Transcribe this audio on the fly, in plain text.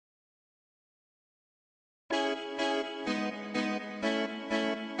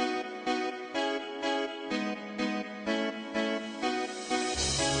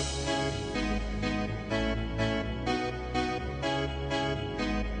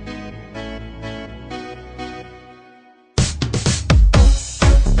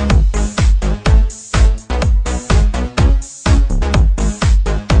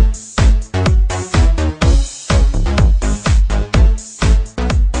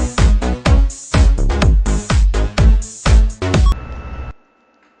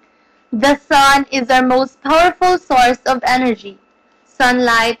The sun is our most powerful source of energy.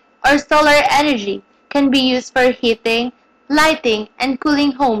 Sunlight, or solar energy, can be used for heating, lighting, and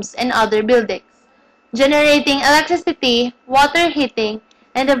cooling homes and other buildings, generating electricity, water heating,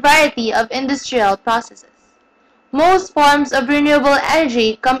 and a variety of industrial processes. Most forms of renewable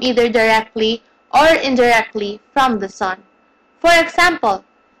energy come either directly or indirectly from the sun. For example,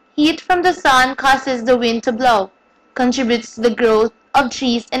 heat from the sun causes the wind to blow, contributes to the growth of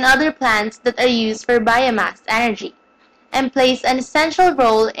trees and other plants that are used for biomass energy, and plays an essential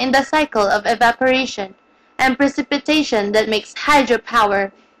role in the cycle of evaporation and precipitation that makes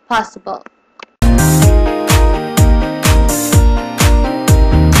hydropower possible.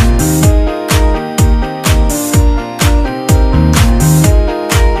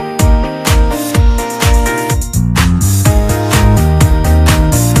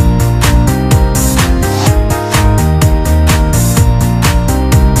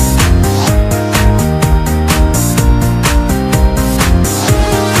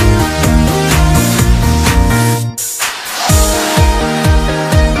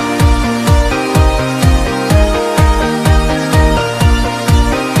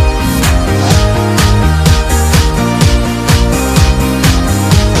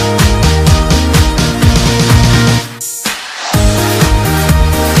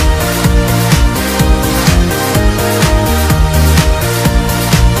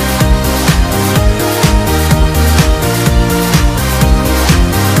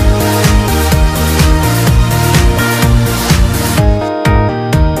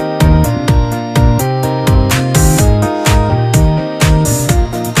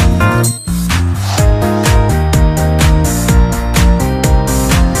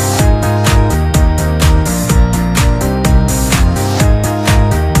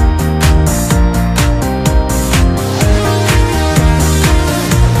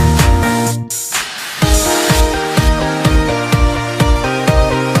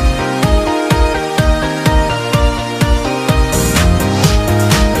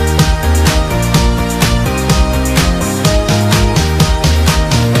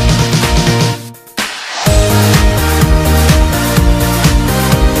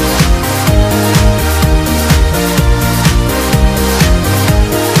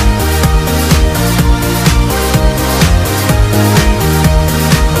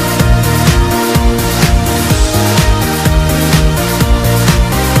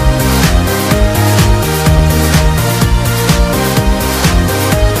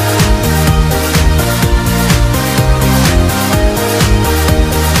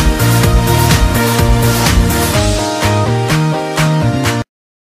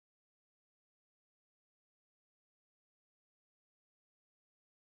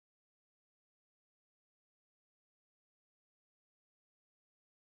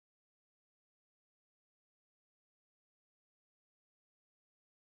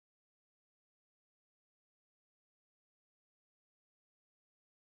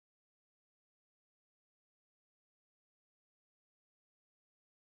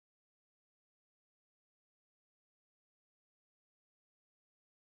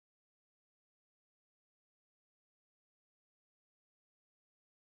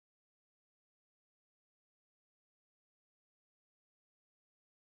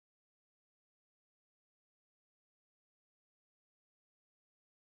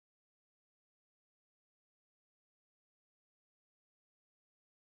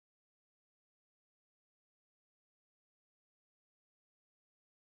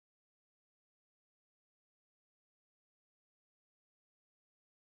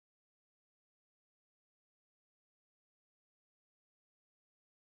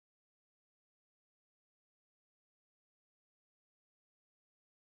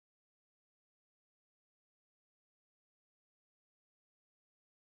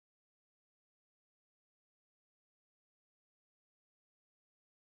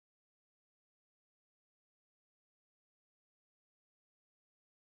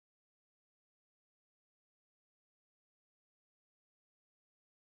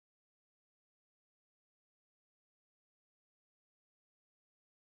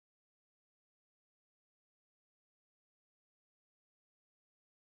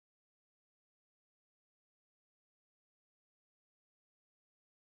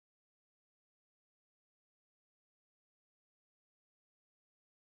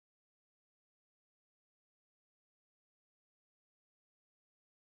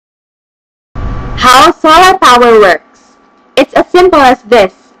 How solar power works. It's as simple as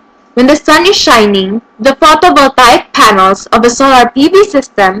this. When the sun is shining, the photovoltaic panels of a solar PV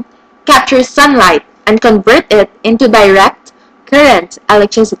system capture sunlight and convert it into direct current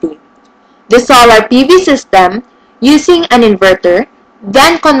electricity. The solar PV system, using an inverter,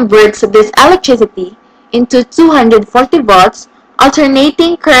 then converts this electricity into 240 volts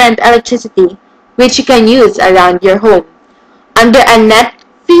alternating current electricity, which you can use around your home. Under a net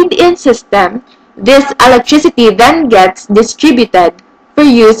feed-in system, this electricity then gets distributed for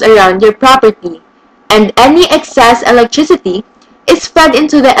use around your property, and any excess electricity is fed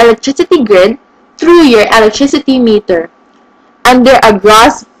into the electricity grid through your electricity meter. Under a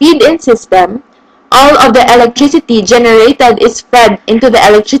gross feed-in system, all of the electricity generated is fed into the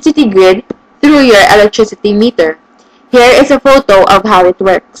electricity grid through your electricity meter. Here is a photo of how it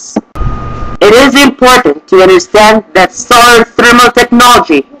works. It is important to understand that solar thermal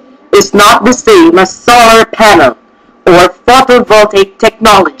technology is not the same as solar panel or photovoltaic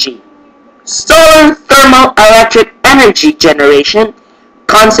technology. Solar thermal electric energy generation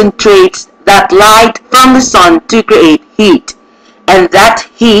concentrates that light from the sun to create heat, and that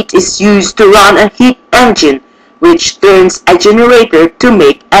heat is used to run a heat engine which turns a generator to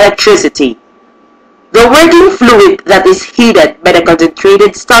make electricity. The working fluid that is heated by the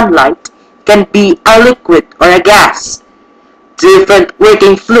concentrated sunlight can be a liquid or a gas. Different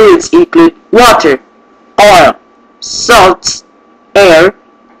working fluids include water, oil, salts, air,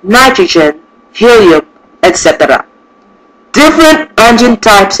 nitrogen, helium, etc. Different engine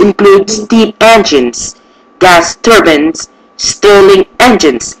types include steam engines, gas turbines, Stirling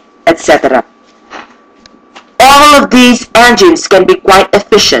engines, etc. All of these engines can be quite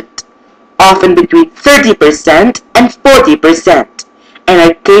efficient, often between 30% and 40%, and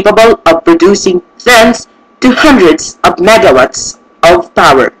are capable of producing tens to hundreds of megawatts of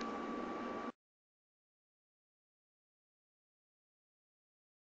power.